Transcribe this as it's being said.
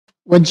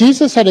When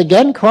Jesus had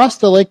again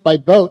crossed the lake by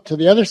boat to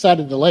the other side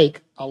of the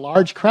lake, a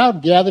large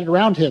crowd gathered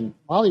around him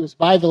while he was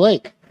by the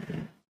lake.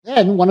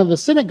 Then one of the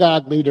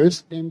synagogue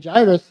leaders, named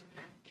Jairus,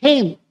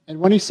 came, and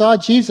when he saw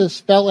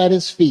Jesus, fell at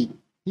his feet.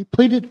 He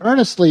pleaded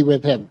earnestly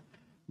with him,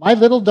 "My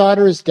little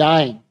daughter is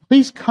dying.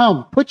 Please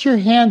come, put your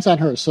hands on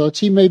her so that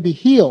she may be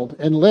healed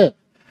and live."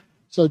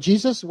 So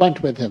Jesus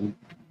went with him.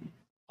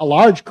 A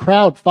large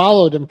crowd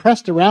followed and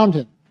pressed around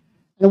him.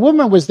 And a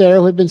woman was there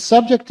who had been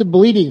subject to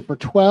bleeding for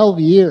 12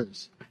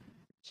 years.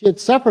 She had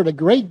suffered a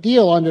great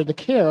deal under the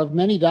care of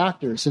many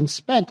doctors and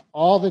spent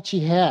all that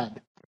she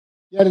had.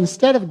 Yet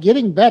instead of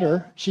getting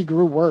better, she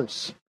grew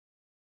worse.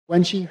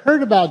 When she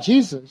heard about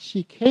Jesus,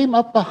 she came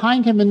up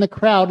behind him in the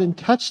crowd and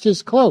touched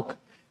his cloak,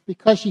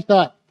 because she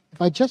thought,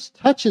 "If I just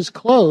touch his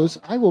clothes,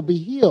 I will be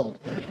healed."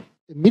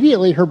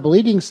 Immediately her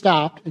bleeding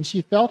stopped, and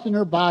she felt in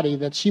her body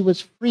that she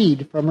was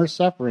freed from her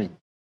suffering.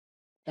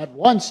 At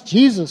once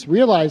Jesus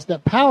realized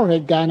that power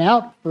had gone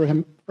out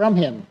from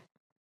him.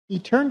 He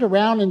turned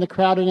around in the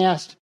crowd and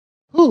asked,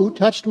 "Who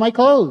touched my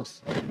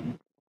clothes?"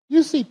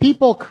 "You see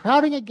people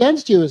crowding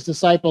against you," his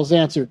disciples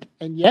answered,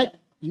 "and yet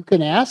you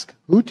can ask,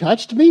 'Who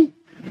touched me?'"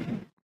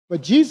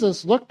 But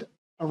Jesus looked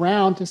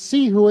around to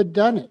see who had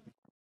done it.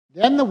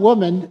 Then the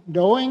woman,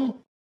 knowing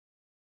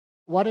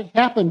what had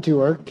happened to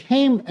her,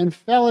 came and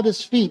fell at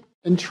his feet,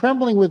 and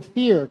trembling with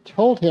fear,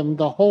 told him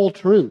the whole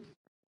truth.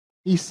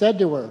 He said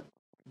to her,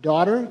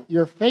 "Daughter,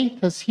 your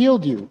faith has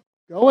healed you.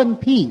 Go in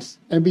peace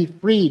and be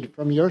freed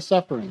from your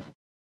suffering."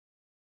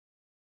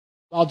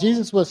 While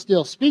Jesus was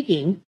still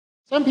speaking,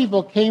 some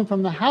people came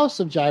from the house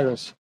of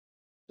Jairus,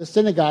 the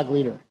synagogue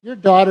leader. "Your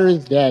daughter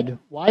is dead.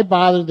 Why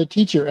bother the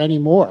teacher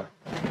anymore?"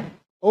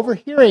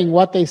 Overhearing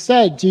what they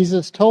said,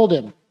 Jesus told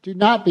him, "Do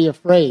not be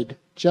afraid,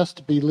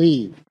 just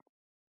believe."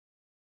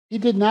 He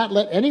did not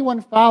let anyone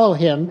follow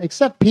him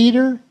except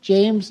Peter,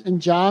 James, and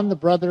John, the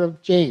brother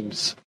of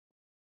James.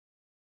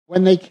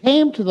 When they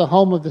came to the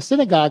home of the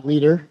synagogue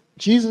leader,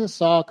 Jesus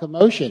saw a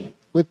commotion,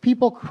 with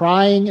people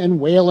crying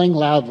and wailing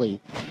loudly.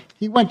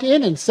 He went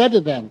in and said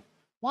to them,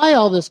 "Why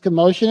all this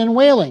commotion and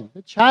wailing?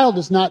 The child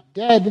is not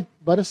dead,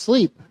 but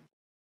asleep."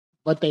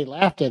 But they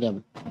laughed at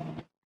him.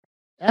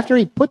 After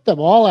he put them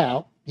all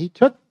out, he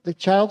took the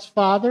child's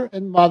father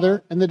and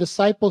mother and the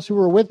disciples who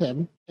were with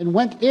him and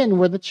went in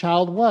where the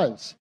child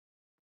was.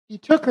 He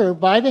took her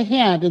by the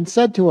hand and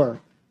said to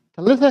her,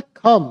 "Talitha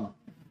cum,"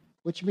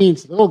 which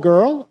means, "Little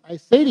girl, I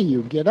say to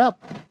you, get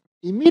up."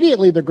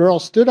 Immediately the girl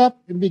stood up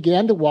and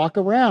began to walk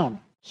around.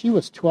 She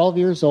was 12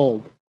 years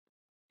old.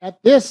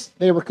 At this,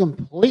 they were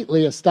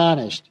completely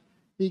astonished.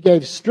 He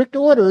gave strict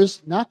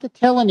orders not to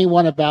tell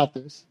anyone about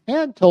this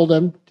and told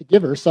them to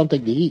give her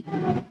something to eat.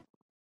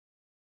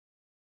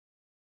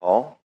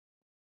 Paul,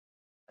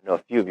 I know a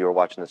few of you are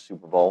watching the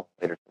Super Bowl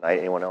later tonight.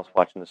 Anyone else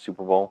watching the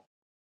Super Bowl?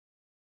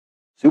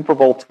 Super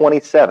Bowl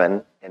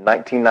 27 in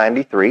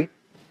 1993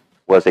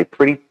 was a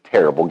pretty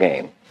terrible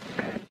game.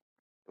 It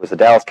was the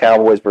Dallas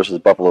Cowboys versus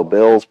Buffalo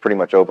Bills, pretty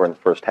much over in the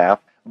first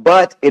half.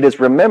 But it is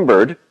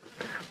remembered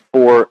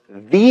for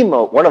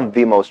one of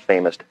the most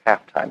famous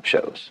halftime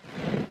shows.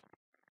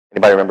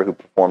 Anybody remember who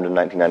performed in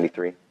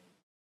 1993?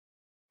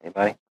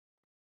 Anybody?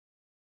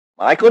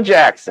 Michael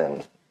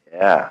Jackson.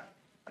 Yeah,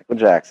 Michael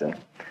Jackson.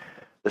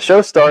 The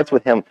show starts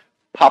with him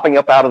popping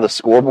up out of the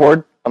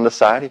scoreboard on the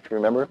side, if you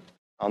remember,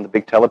 on the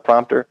big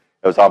teleprompter.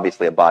 It was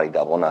obviously a body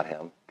double, not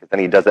him, because then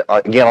he does it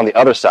again on the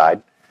other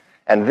side,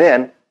 and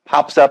then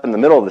pops up in the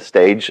middle of the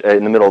stage,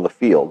 in the middle of the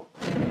field.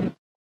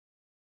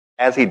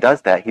 As he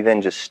does that, he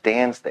then just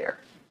stands there,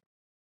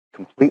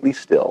 completely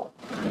still,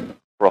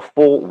 for a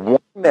full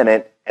 1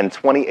 minute and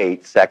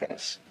 28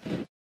 seconds.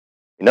 You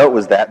know it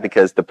was that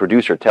because the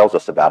producer tells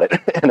us about it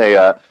in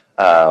a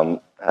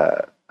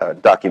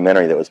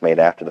documentary that was made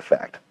after the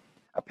fact.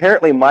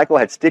 Apparently, Michael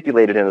had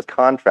stipulated in his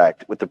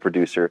contract with the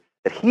producer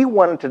that he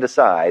wanted to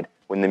decide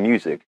when the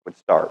music would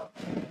start.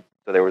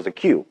 So there was a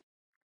cue.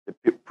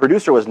 The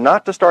producer was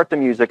not to start the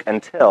music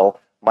until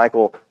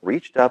Michael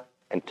reached up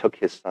and took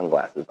his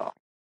sunglasses off.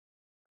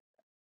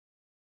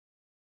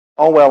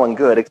 All well and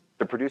good, except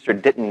the producer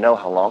didn't know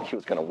how long he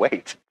was going to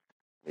wait.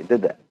 He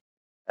did that.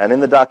 And in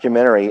the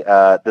documentary,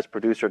 this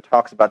producer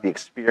talks about the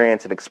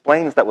experience and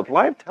explains that with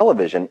live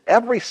television,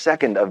 every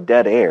second of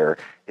dead air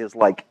is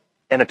like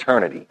an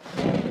eternity.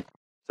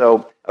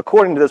 So,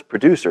 according to this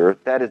producer,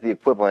 that is the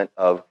equivalent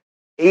of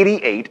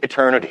 88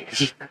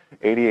 eternities.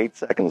 88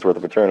 seconds worth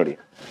of eternity.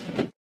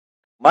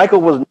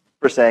 Michael was known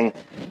for saying,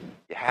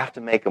 you have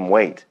to make him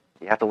wait.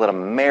 You have to let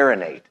him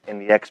marinate in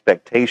the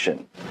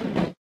expectation.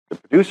 The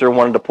producer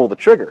wanted to pull the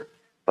trigger,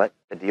 but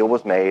the deal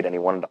was made and he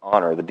wanted to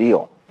honor the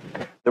deal.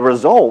 The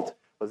result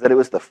was that it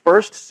was the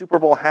first Super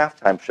Bowl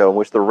halftime show in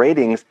which the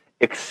ratings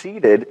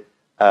exceeded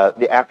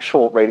the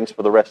actual ratings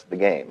for the rest of the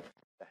game.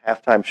 The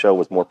halftime show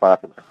was more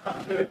popular.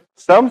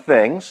 Some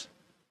things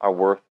are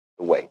worth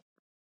the wait.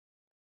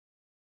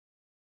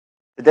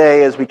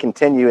 Today, as we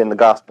continue in the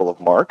Gospel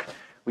of Mark,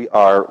 we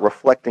are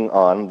reflecting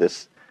on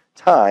this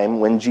time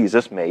when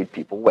Jesus made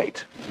people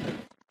wait.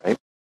 Right?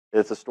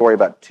 It's a story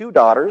about two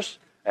daughters,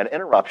 an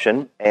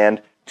interruption,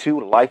 and two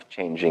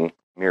life-changing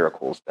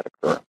miracles that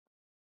occur.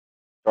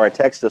 So our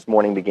text this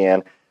morning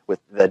began with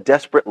the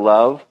desperate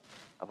love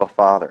of a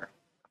father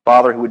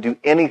who would do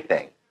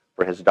anything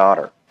for his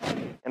daughter.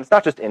 And it's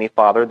not just any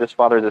father. This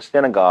father is a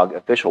synagogue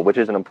official, which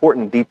is an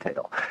important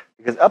detail.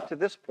 Because up to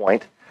this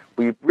point,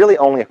 we've really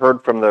only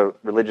heard from the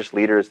religious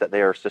leaders that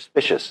they are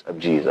suspicious of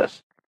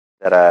Jesus,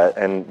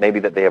 and maybe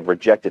that they have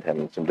rejected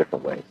him in some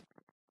different ways.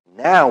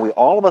 Now we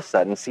all of a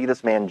sudden see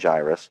this man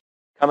Jairus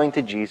coming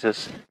to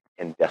Jesus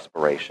in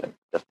desperation.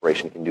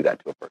 Desperation can do that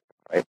to a person,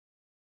 right?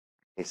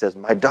 He says,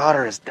 "My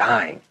daughter is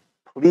dying.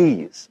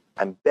 Please,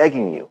 I'm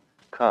begging you,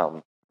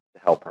 come to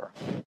help her."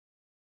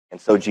 And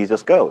so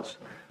Jesus goes.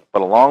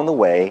 But along the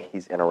way,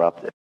 he's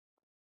interrupted.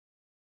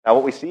 Now,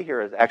 what we see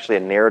here is actually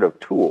a narrative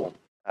tool.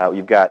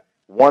 You've got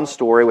one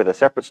story with a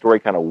separate story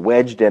kind of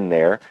wedged in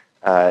there,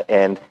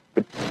 and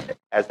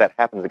as that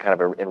happens, it kind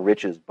of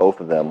enriches both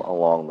of them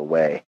along the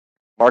way.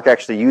 Mark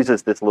actually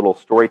uses this little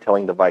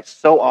storytelling device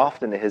so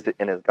often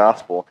in his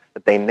gospel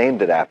that they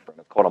named it after him.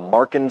 It's called a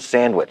Markan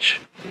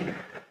sandwich,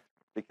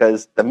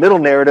 because the middle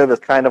narrative is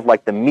kind of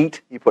like the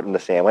meat you put in the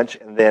sandwich,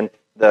 and then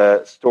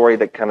the story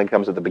that kind of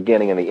comes at the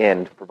beginning and the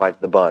end provides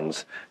the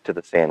buns to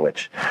the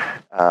sandwich.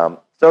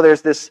 So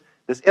there's this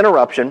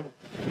interruption,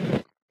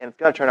 and it's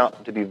going to turn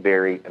out to be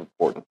very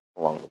important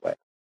along the way.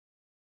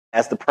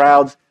 As the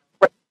crowds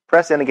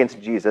press in against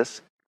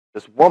Jesus,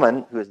 this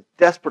woman who is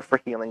desperate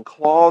for healing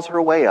claws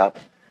her way up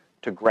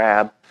to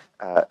grab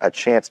a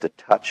chance to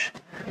touch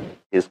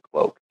his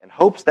cloak and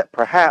hopes that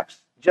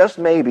perhaps, just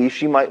maybe,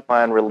 she might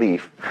find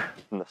relief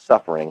from the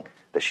suffering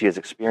that she has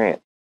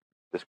experienced,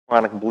 this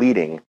chronic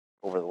bleeding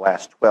over the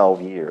last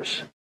 12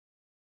 years.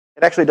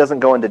 It actually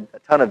doesn't go into a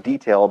ton of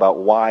detail about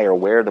why or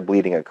where the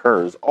bleeding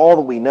occurs. All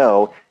that we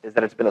know is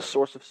that it's been a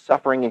source of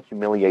suffering and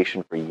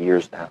humiliation for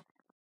years now.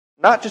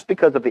 Not just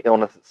because of the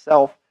illness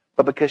itself,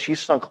 but because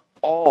she's sunk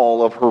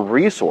all of her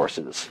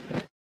resources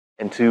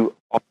into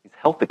all these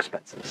health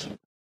expenses.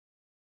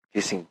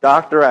 She's seen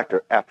doctor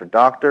after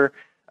doctor.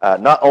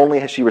 Not only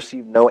has she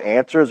received no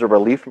answers or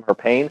relief from her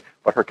pain,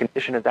 but her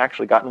condition has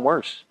actually gotten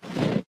worse.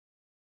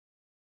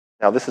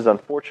 Now, this is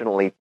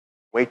unfortunately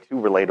way too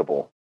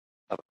relatable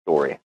of a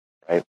story,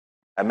 right?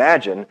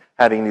 Imagine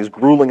having these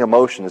grueling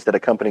emotions that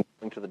accompany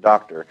going to the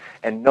doctor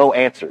and no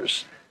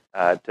answers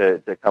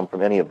to come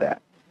from any of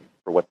that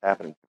for what's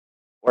happening.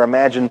 Or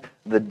imagine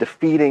the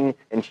defeating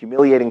and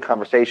humiliating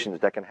conversations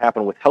that can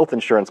happen with health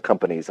insurance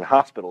companies and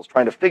hospitals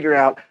trying to figure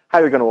out how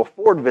you're going to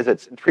afford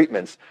visits and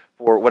treatments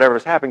for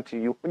whatever's happening to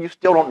you when you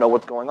still don't know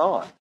what's going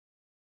on.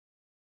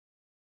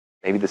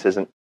 Maybe this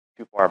isn't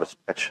too far of a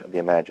stretch of the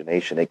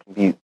imagination. It can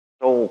be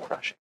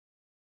soul-crushing.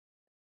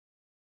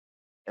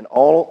 And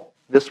all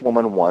this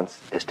woman wants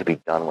is to be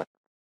done with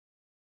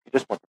it. She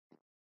just wants to.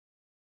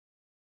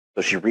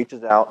 So she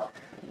reaches out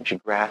and she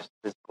grasps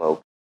his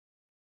cloak,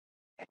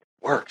 and it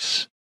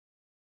works.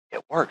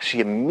 It works. She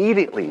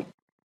immediately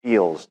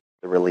feels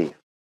the relief.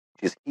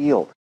 She's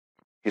healed.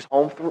 She's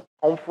home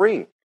free,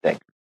 I think.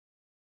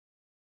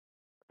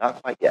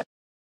 Not quite yet.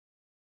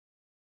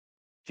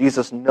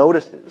 Jesus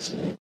notices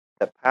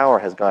that power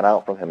has gone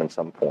out from him in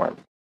some form.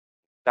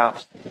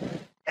 Stops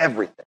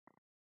everything.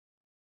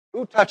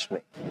 Who touched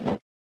me?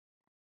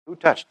 Who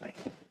touched me?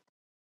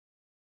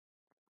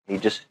 He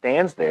just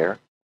stands there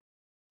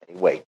and he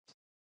waits.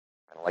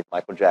 Kind of like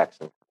Michael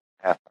Jackson.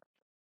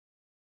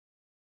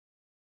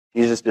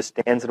 Jesus just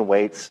stands and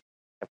waits.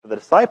 And for the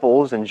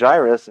disciples and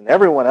Jairus and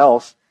everyone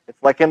else, it's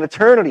like an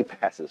eternity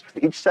passes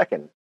with each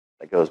second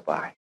that goes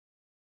by.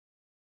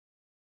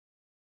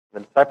 The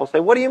disciples say,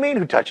 "What do you mean,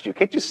 who touched you?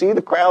 Can't you see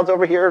the crowds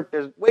over here?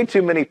 There's way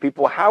too many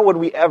people. How would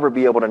we ever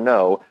be able to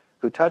know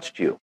who touched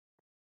you?"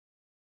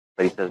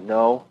 But he says,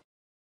 "No,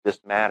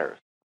 this matters."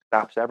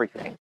 Stops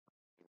everything.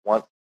 He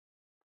wants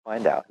to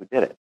find out who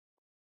did it.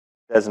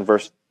 It says in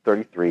verse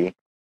 33,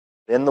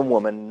 "Then the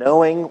woman,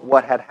 knowing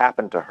what had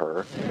happened to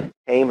her,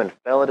 came and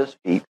fell at his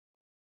feet,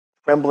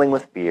 trembling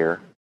with fear,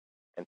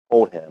 and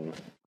told him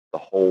the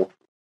whole truth."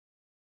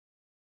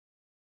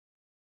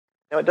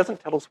 Now, it doesn't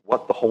tell us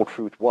what the whole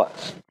truth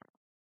was,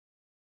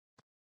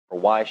 or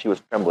why she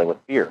was trembling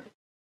with fear.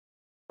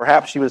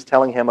 Perhaps she was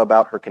telling him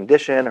about her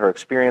condition, her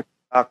experience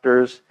with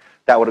doctors.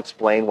 That would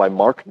explain why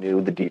Mark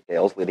knew the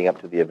details leading up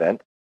to the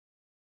event.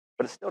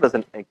 But it still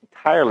doesn't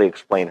entirely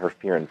explain her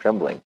fear and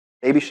trembling.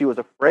 Maybe she was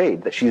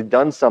afraid that she's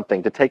done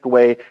something to take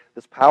away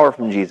this power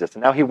from Jesus,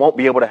 and now he won't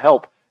be able to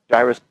help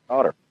Jairus'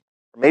 daughter.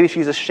 Or maybe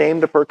she's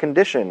ashamed of her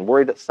condition,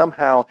 worried that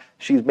somehow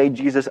she's made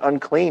Jesus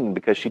unclean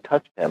because she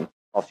touched him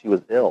while she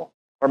was ill.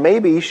 Or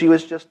maybe she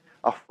was just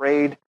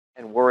afraid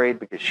and worried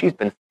because she's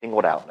been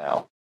singled out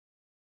now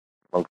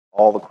amongst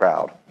all the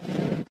crowd,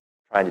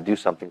 trying to do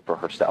something for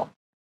herself.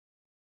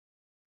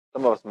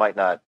 Some of us might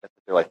not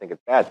necessarily think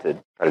it's bad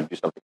to try to do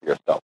something for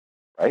yourself,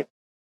 right?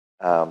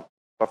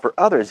 But for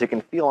others, it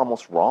can feel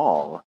almost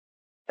wrong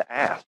to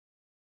ask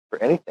for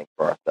anything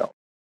for ourselves.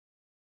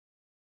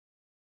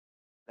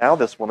 Now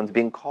this woman's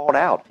being called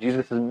out.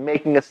 Jesus is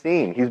making a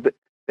scene. He's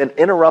been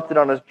interrupted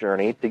on his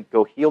journey to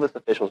go heal this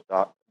official's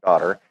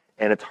daughter,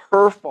 and it's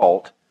her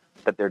fault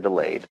that they're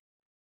delayed.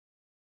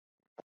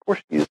 Of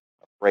course she's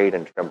afraid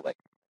and trembling.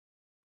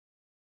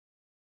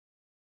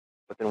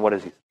 But then what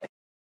does he say?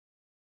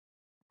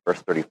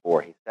 Verse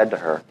 34, he said to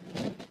her,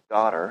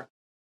 "Daughter,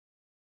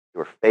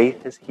 your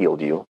faith has healed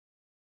you.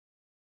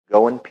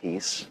 Go in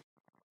peace,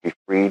 be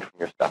freed from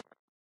your suffering."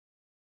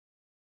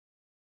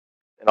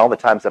 And all the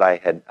times that I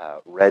had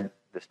read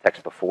this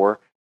text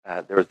before,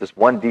 there was this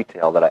one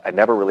detail that I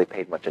never really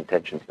paid much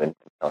attention to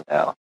until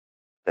now.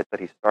 That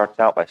he starts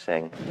out by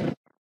saying,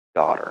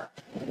 "Daughter,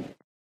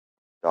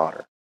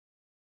 daughter."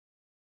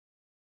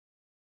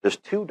 There's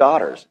two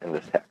daughters in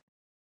this text.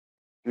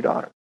 Two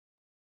daughters.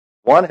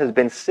 One has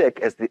been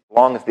sick as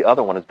long as the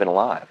other one has been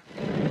alive.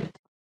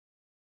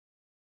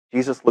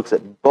 Jesus looks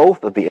at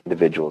both of the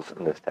individuals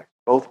in this text,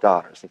 both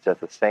daughters, and says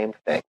the same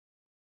thing.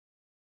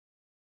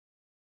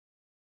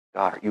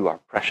 "Daughter, you are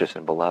precious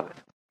and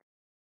beloved."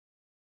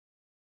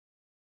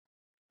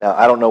 Now,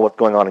 I don't know what's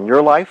going on in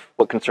your life,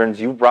 what concerns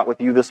you brought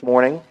with you this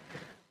morning,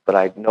 but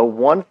I know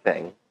one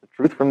thing, the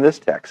truth from this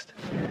text.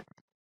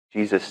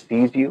 Jesus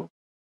sees you.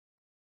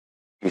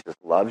 Jesus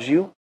loves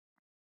you.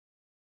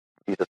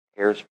 Jesus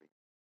cares for you.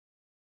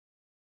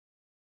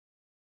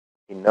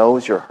 He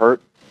knows your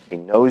hurt. He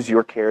knows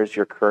your cares,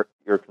 your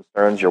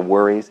concerns, your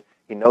worries.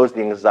 He knows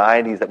the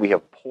anxieties that we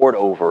have poured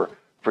over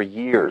for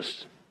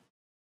years.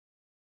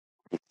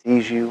 He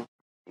sees you.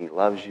 He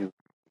loves you.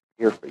 He's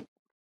here for you.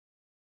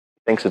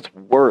 He thinks it's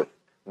worth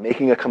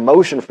making a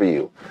commotion for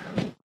you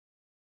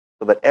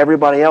so that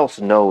everybody else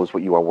knows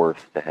what you are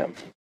worth to him.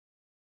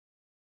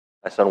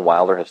 My son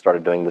Wilder has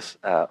started doing this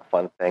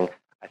fun thing.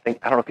 I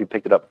don't know if you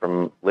picked it up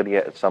from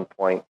Lydia at some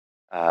point,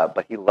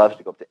 but he loves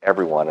to go up to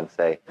everyone and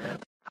say,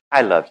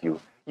 "I love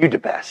you. You the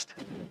best.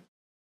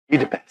 You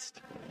the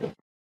best."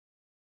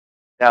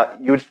 Now,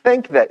 you would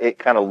think that it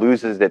kind of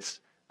loses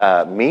its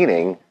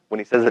meaning when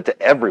he says it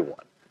to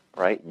everyone,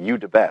 right? You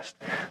the best.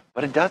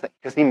 But it doesn't,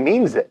 because he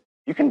means it.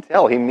 You can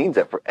tell he means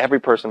it for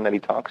every person that he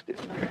talks to.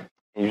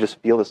 And you just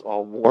feel this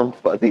all warm,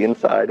 fuzzy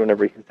inside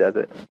whenever he says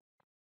it.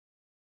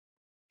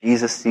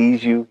 Jesus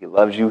sees you. He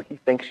loves you. He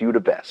thinks you the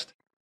best.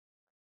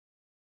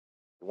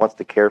 He wants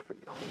to care for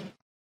you.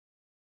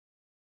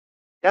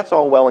 That's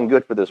all well and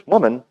good for this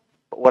woman,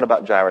 but what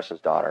about Jairus'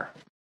 daughter?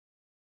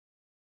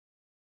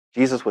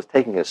 Jesus was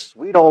taking his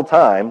sweet old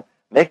time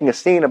making a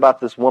scene about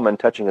this woman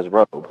touching his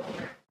robe.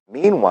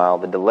 Meanwhile,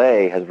 the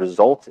delay has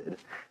resulted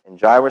in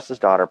Jairus'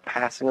 daughter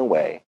passing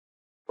away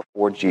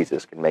before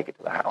Jesus could make it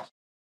to the house.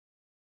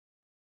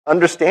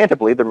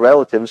 Understandably, the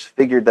relatives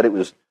figured that it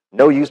was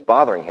no use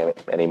bothering him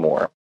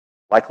anymore.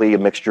 Likely a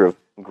mixture of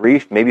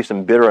grief, maybe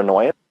some bitter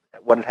annoyance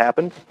at what had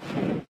happened.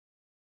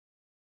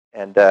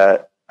 And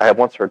I had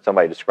once heard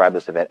somebody describe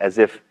this event as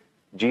if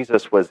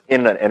Jesus was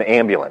in an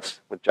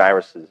ambulance with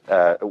Jairus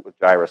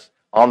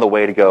on the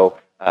way to go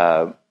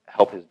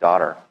help his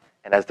daughter.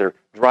 And as they're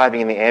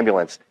driving in the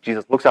ambulance,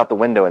 Jesus looks out the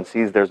window and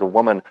sees there's a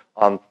woman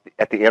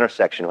at the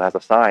intersection who has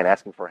a sign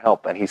asking for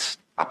help. And he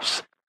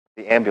stops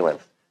the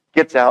ambulance,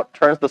 gets out,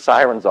 turns the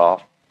sirens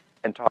off,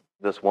 and talks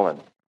to this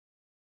woman.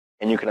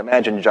 And you can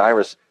imagine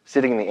Jairus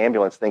sitting in the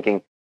ambulance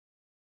thinking,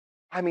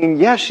 I mean,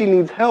 yes, she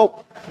needs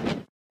help.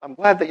 I'm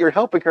glad that you're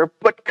helping her,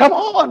 but come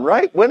on,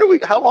 right?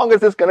 How long is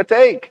this going to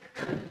take?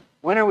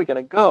 When are we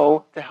going to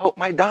go to help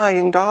my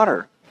dying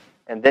daughter?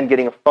 And then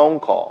getting a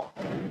phone call.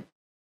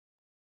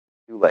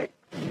 Too late.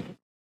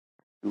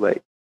 Too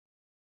late.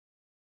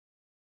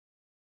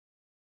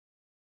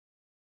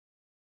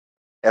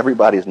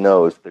 Everybody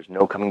knows there's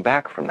no coming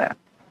back from that,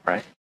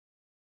 right?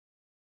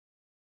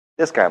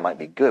 This guy might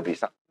be good, but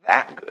he's not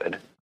that good.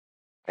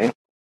 Right?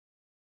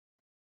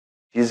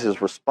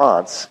 Jesus'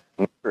 response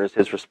mirrors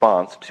his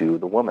response to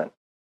the woman.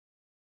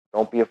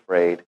 Don't be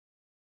afraid.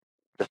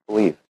 Just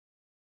believe.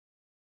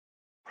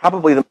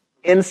 Probably the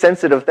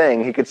insensitive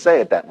thing he could say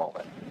at that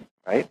moment,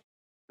 right?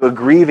 To a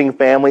grieving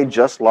family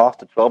just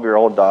lost a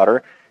 12-year-old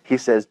daughter, he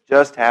says,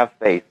 just have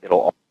faith.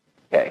 It'll all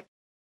be okay.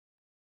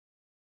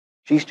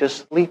 She's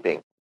just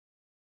sleeping.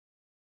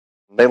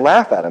 They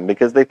laugh at him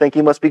because they think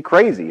he must be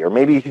crazy, or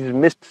maybe he's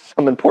missed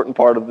some important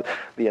part of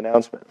the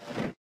announcement.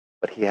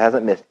 But he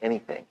hasn't missed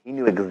anything. He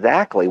knew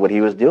exactly what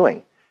he was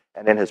doing.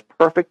 And in his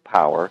perfect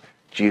power,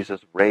 Jesus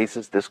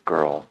raises this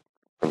girl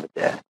from the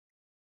dead.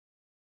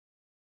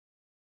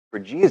 For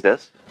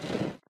Jesus,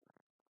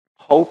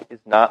 hope is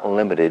not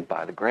limited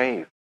by the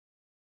grave.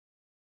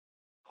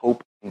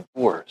 Hope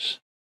endures.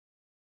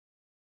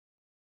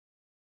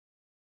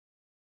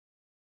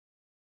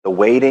 The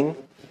waiting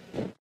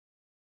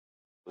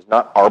was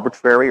not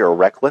arbitrary or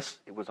reckless.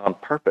 It was on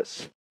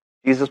purpose.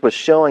 Jesus was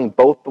showing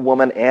both the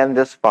woman and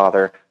this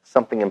father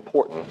something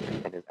important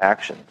in his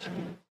actions.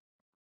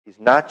 He's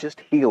not just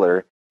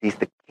healer, he's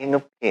the King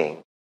of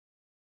Kings,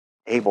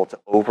 able to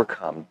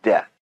overcome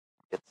death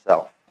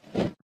itself.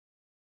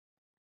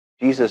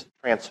 Jesus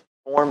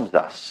transforms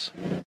us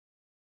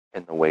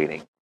in the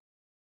waiting.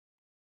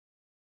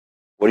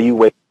 What are you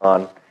waiting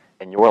on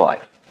in your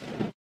life?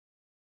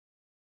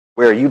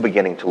 Where are you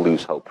beginning to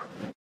lose hope?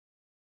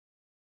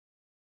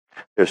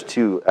 There's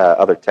two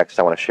other texts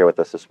I want to share with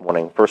us this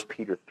morning. 1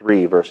 Peter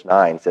 3, verse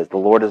 9 says, "The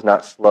Lord is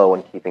not slow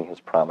in keeping his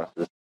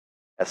promises,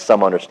 as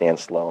some understand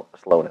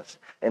slowness.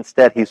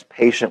 Instead, he's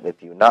patient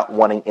with you, not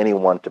wanting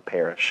anyone to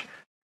perish,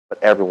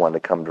 but everyone to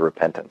come to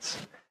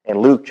repentance. In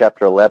Luke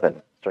chapter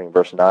 11, starting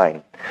verse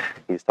 9,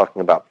 he's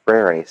talking about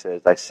prayer, and he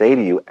says, I say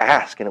to you,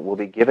 ask, and it will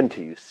be given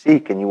to you.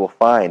 Seek, and you will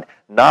find.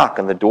 Knock,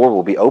 and the door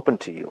will be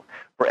opened to you.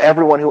 For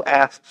everyone who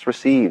asks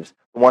receives.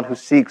 The one who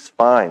seeks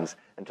finds.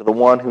 And to the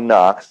one who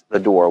knocks, the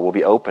door will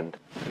be opened.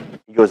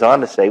 He goes on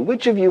to say,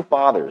 which of you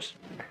fathers,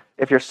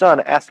 if your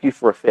son asks you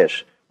for a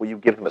fish, will you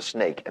give him a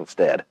snake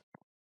instead?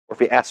 Or if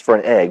he asks for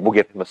an egg, will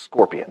give him a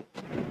scorpion?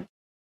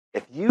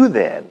 If you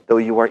then, though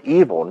you are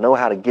evil, know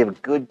how to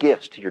give good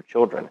gifts to your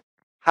children,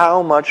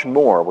 how much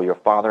more will your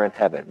Father in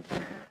heaven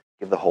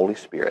give the Holy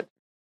Spirit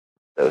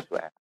to those who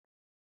ask?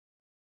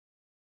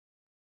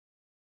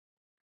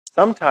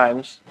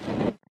 Sometimes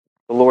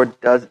the Lord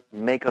does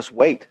make us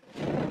wait,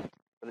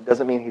 but it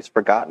doesn't mean he's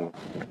forgotten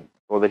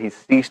or that he's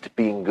ceased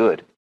being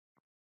good.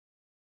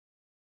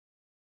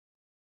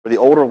 For the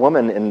older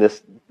woman in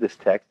this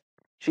text,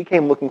 she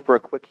came looking for a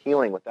quick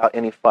healing without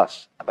any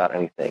fuss about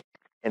anything.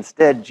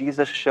 Instead,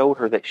 Jesus showed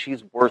her that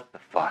she's worth the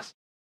fuss.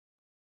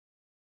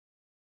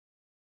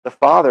 The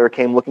father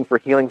came looking for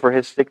healing for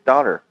his sick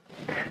daughter.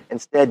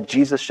 Instead,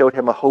 Jesus showed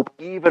him a hope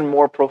even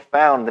more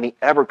profound than he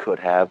ever could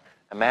have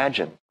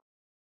imagined.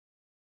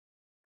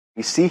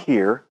 You see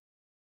here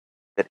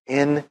that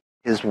in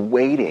his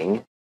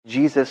waiting,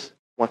 Jesus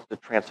wants to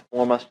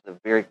transform us to the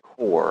very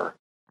core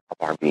of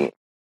our being.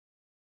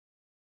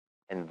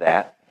 And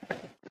that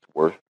is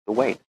worth the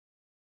wait.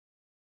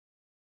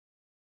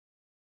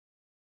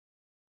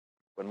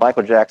 When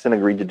Michael Jackson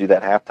agreed to do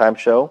that halftime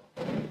show,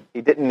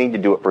 he didn't need to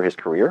do it for his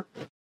career.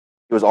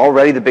 He was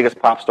already the biggest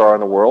pop star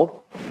in the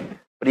world,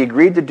 but he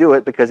agreed to do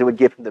it because it would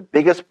give him the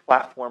biggest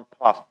platform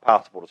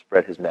possible to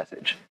spread his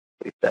message,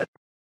 he said.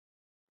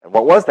 And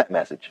what was that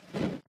message?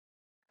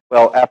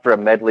 Well, after a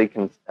medley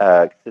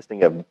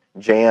consisting of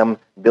Jam,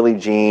 Billie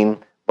Jean,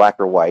 Black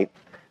or White,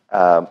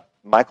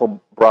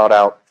 Michael brought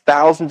out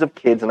thousands of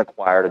kids in a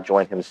choir to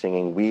join him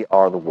singing We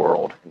Are the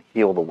World and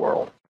Heal the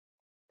World.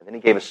 And then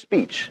he gave a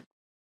speech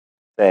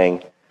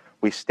saying,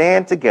 we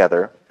stand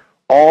together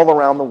all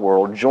around the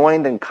world,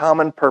 joined in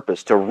common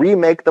purpose to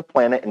remake the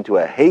planet into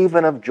a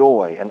haven of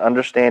joy and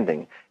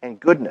understanding and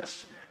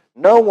goodness.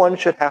 No one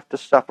should have to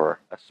suffer,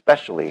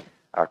 especially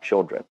our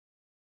children.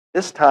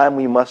 This time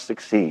we must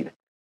succeed.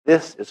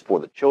 This is for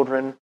the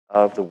children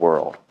of the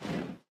world.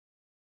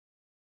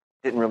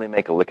 Didn't really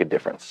make a lick of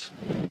difference.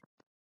 It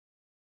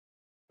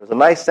was a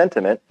nice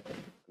sentiment,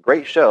 a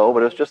great show,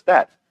 but it was just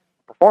that,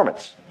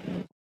 performance.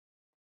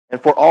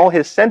 And for all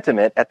his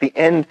sentiment, at the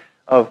end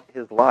of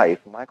his life,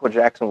 Michael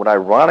Jackson would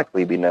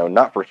ironically be known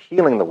not for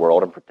healing the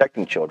world and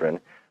protecting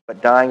children,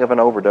 but dying of an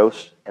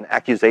overdose and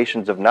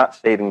accusations of not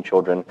saving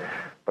children,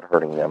 but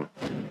hurting them.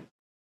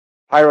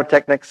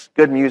 Pyrotechnics,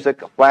 good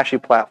music, a flashy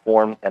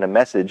platform, and a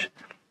message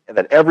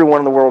that everyone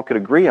in the world could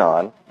agree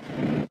on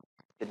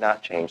did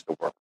not change the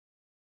world.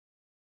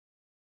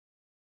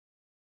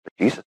 But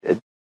Jesus did.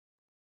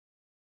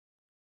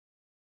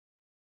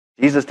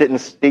 Jesus didn't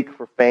seek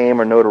for fame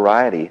or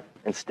notoriety.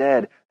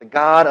 Instead, the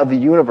God of the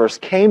universe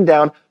came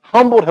down,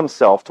 humbled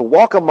himself to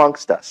walk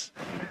amongst us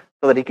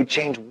so that he could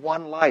change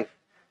one life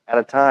at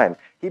a time.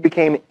 He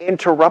became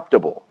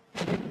interruptible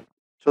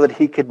so that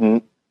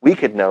we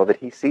could know that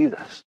he sees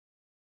us.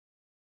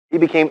 He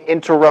became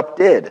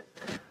interrupted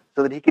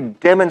so that he could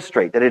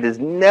demonstrate that it is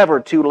never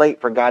too late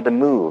for God to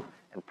move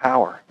in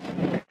power.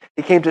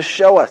 He came to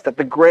show us that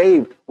the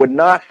grave would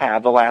not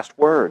have the last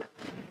word,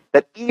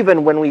 that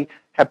even when we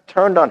have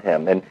turned on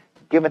him and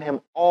given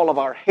him all of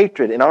our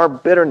hatred and our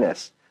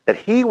bitterness, that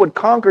he would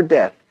conquer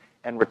death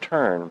and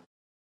return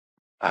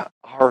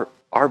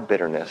our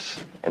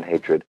bitterness and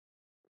hatred,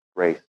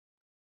 grace,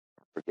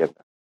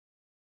 forgiveness.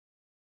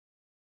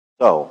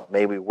 So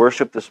may we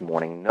worship this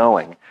morning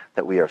knowing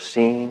that we are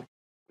seen,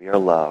 we are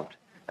loved,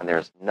 and there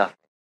is nothing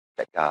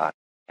that God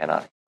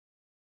cannot.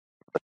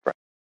 Let's pray.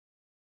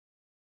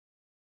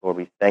 Lord,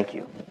 we thank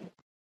you.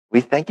 We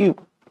thank you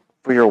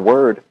for your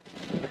word.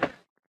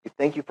 We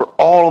thank you for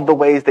all of the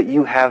ways that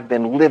you have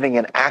been living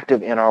and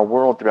active in our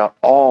world throughout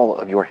all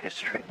of your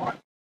history, Lord.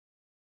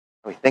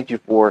 We thank you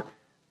for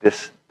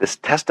this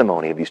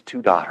testimony of these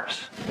two daughters.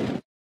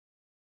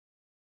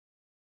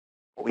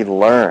 We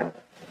learn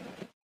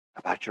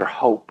about your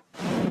hope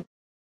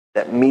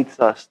that meets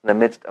us in the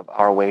midst of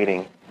our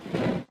waiting.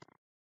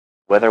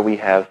 Whether we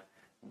have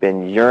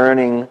been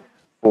yearning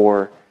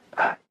for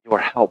your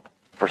help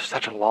for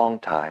such a long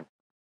time,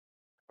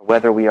 or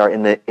whether we are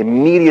in the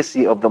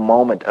immediacy of the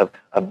moment of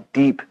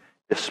deep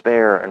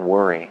despair and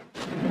worry,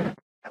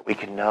 that we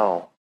can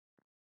know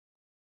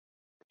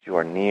that you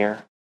are near,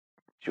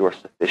 that you are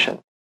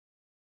sufficient.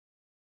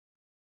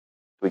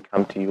 We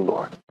come to you,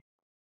 Lord.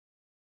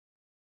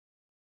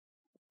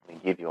 We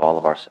give you all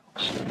of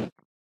ourselves.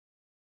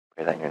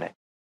 Pray that in your name.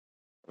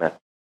 Amen.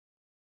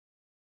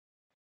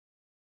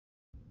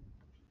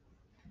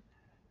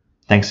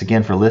 Thanks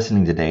again for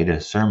listening today to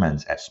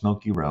sermons at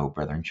Smoky Row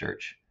Brethren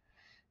Church.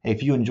 Hey,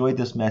 if you enjoyed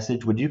this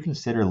message, would you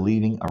consider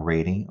leaving a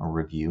rating or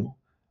review,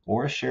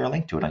 or share a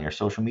link to it on your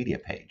social media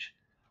page?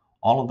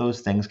 All of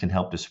those things can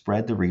help to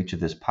spread the reach of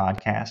this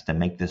podcast and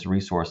make this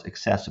resource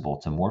accessible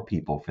to more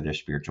people for their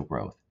spiritual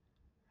growth.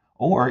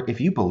 Or if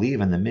you believe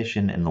in the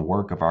mission and the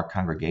work of our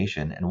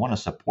congregation and want to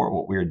support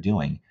what we're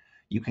doing,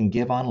 you can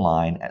give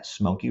online at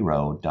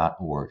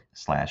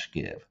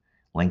smokyrow.org/give.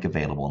 Link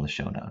available in the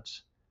show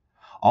notes.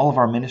 All of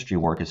our ministry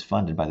work is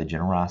funded by the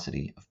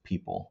generosity of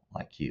people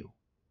like you.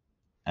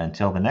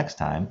 Until the next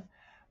time,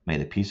 may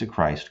the peace of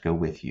Christ go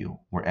with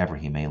you wherever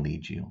he may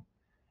lead you,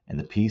 and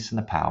the peace and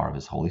the power of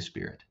his Holy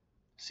Spirit.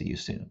 See you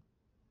soon.